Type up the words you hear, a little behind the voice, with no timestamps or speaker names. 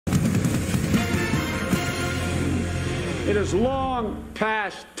It is long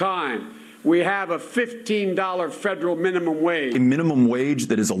past time we have a $15 federal minimum wage. A minimum wage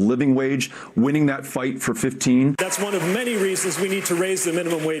that is a living wage, winning that fight for 15. That's one of many reasons we need to raise the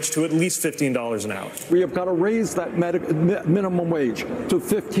minimum wage to at least $15 an hour. We have got to raise that minimum wage to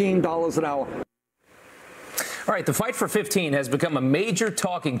 $15 an hour. All right, the fight for 15 has become a major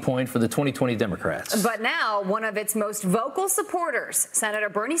talking point for the 2020 Democrats. But now one of its most vocal supporters, Senator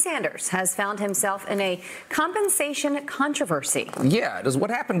Bernie Sanders, has found himself in a compensation controversy. Yeah, does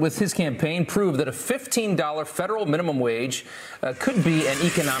what happened with his campaign prove that a $15 federal minimum wage could be an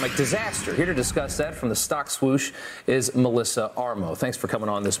economic disaster? Here to discuss that from the stock swoosh is Melissa Armo. Thanks for coming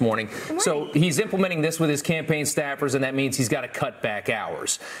on this morning. So he's implementing this with his campaign staffers, and that means he's got to cut back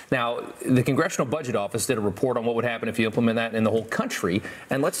hours. Now, the Congressional Budget Office did a report on what would happen if you implement that in the whole country.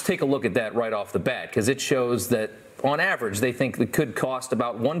 And let's take a look at that right off the bat, because it shows that on average, they think it could cost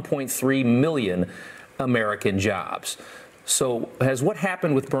about 1.3 million American jobs. So has what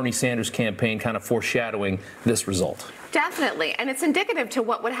happened with Bernie Sanders' campaign kind of foreshadowing this result? Definitely, and it's indicative to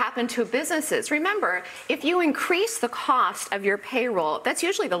what would happen to businesses. Remember, if you increase the cost of your payroll, that's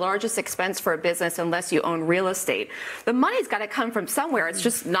usually the largest expense for a business unless you own real estate. The money's got to come from somewhere. It's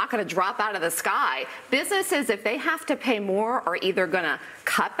just not going to drop out of the sky. Businesses, if they have to pay more, are either going to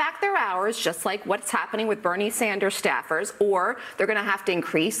cut back their hours, just like what's happening with Bernie Sanders staffers, or they're going to have to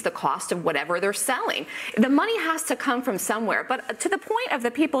increase the cost of whatever they're selling. The money has to come from somewhere. But to the point of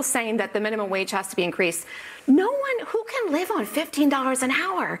the people saying that the minimum wage has to be increased, no one who can live on $15 an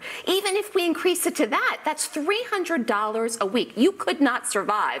hour, even if we increase it to that, that's $300 a week. You could not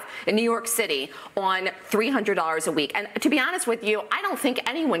survive in New York City on $300 a week. And to be honest with you, I don't think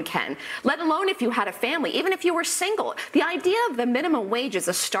anyone can, let alone if you had a family, even if you were single. The idea of the minimum wage is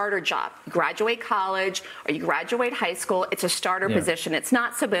a starter job. You graduate college or you graduate high school, it's a starter position. It's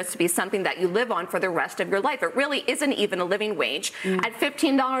not supposed to be something that you live on for the rest of your life. It really isn't even a living wage at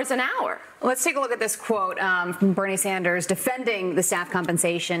 $15 an hour. Let's take a look at this quote from Bernie Sanders defending the staff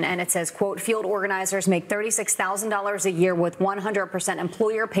compensation. And it says, quote, field organizers make $36,000 a year with 100%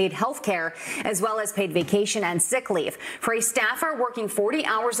 employer-paid health care, as well as paid vacation and sick leave. For a staffer working 40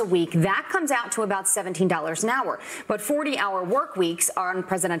 hours a week, that comes out to about $17 an hour. But 40-hour work weeks on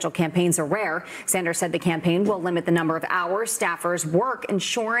presidential campaigns are rare. Sanders said the campaign will limit the number of hours staffers work,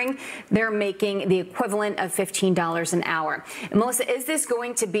 ensuring they're making the equivalent of $15 an hour. And Melissa, is this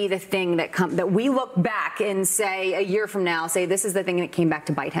going to be the thing that we look back and say a year from now, say this is the thing that came back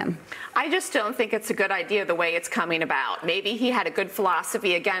to bite him? I just don't think it's a good idea the way it's coming about. Maybe he had a good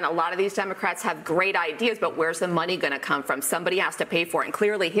philosophy. Again, a lot of these Democrats have great ideas, but where's the money going to come from? Somebody has to pay for it. And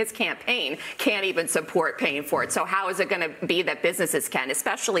clearly his campaign can't even support paying for it. So how is it going to be that businesses can,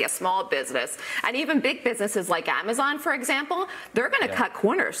 especially a small business and even big businesses like Amazon, for example, they're going to cut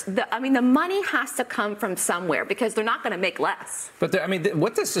corners. I mean, the money has to come from somewhere because they're not going to make less. But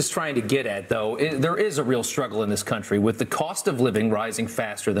what this is trying to get at, though, there is a real struggle in this country with the cost of living rising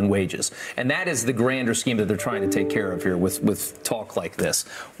faster than wages. And that is the grander scheme that they're trying to take care of here with talk like this.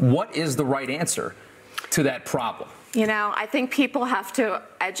 What is the right answer to that problem? You know, I think people have to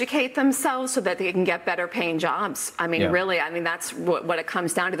educate themselves so that they can get better paying jobs. I mean, really, I mean, that's what it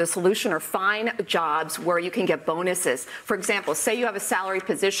comes down to, the solution, or find jobs where you can get bonuses. For example, say you have a salary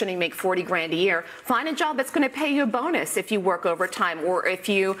position and you make 40 grand a year, find a job that's going to pay you a bonus if you work overtime or if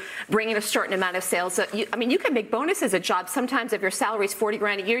you bring in a certain amount of sales. I mean, you can make bonuses at jobs. Sometimes if your salary is 40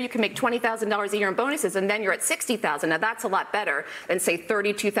 grand a year, you can make $20,000 a year in bonuses and then you're at 60,000. Now that's a lot better than say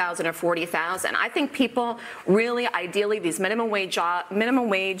 32,000 or 40,000. I think people really, ideally, these minimum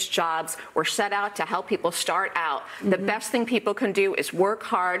wage jobs were set out to help people start out. The best thing people can do is work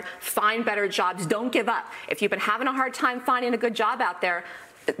hard, find better jobs, don't give up. If you've been having a hard time finding a good job out there,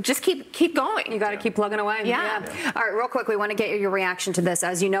 just keep going. You got to keep plugging away. Yeah. All right, real quick, we want to get your reaction to this.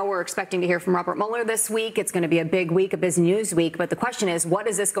 As you know, we're expecting to hear from Robert Mueller this week. It's going to be a big week, a busy news week. But the question is, what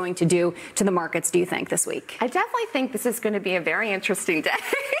is this going to do to the markets, do you think, this week? I definitely think this is going to be a very interesting day.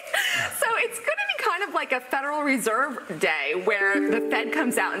 So it's going to be kind of like a Federal Reserve day where the Fed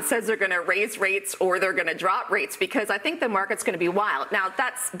comes out and says they're going to raise rates or they're going to drop rates, because I think the market's going to be wild. Now,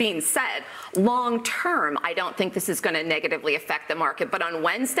 that's being said, long term, I don't think this is going to negatively affect the market. But on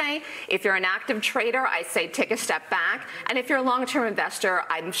Wednesday, if you're an active trader, I say take a step back. And if you're a long-term investor,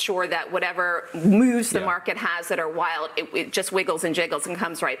 I'm sure that whatever moves the market has that are wild, it just wiggles and jiggles and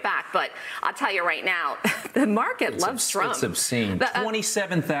comes right back. But I'll tell you right now, the market loves Trump. It's obscene.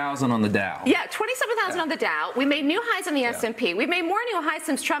 27,000 on the Dow. Yeah, 27,000 4,000 on the Dow. We made new highs in the S&P. We've made more new highs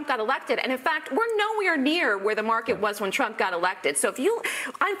since Trump got elected. And in fact, we're nowhere near where the market was when Trump got elected. So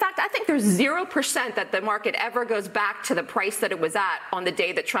in fact, I think there's 0% that the market ever goes back to the price that it was at on the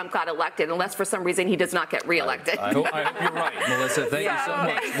day that Trump got elected, unless for some reason he does not get reelected. I hope you're right, Melissa. Thank you so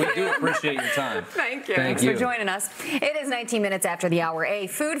much. We do appreciate your time. Thank you. Thanks for joining us. It is 19 minutes after the hour. A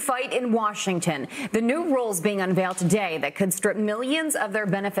food fight in Washington. The new rules being unveiled today that could strip millions of their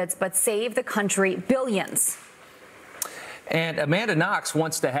benefits but save the country billions. And Amanda Knox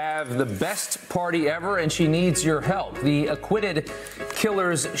wants to have the best party ever, and she needs your help. The acquitted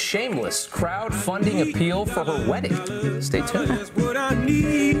killer's shameless crowdfunding appeal for her wedding. Stay tuned. That's what I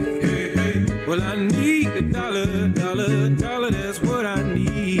need. Well, I need $1.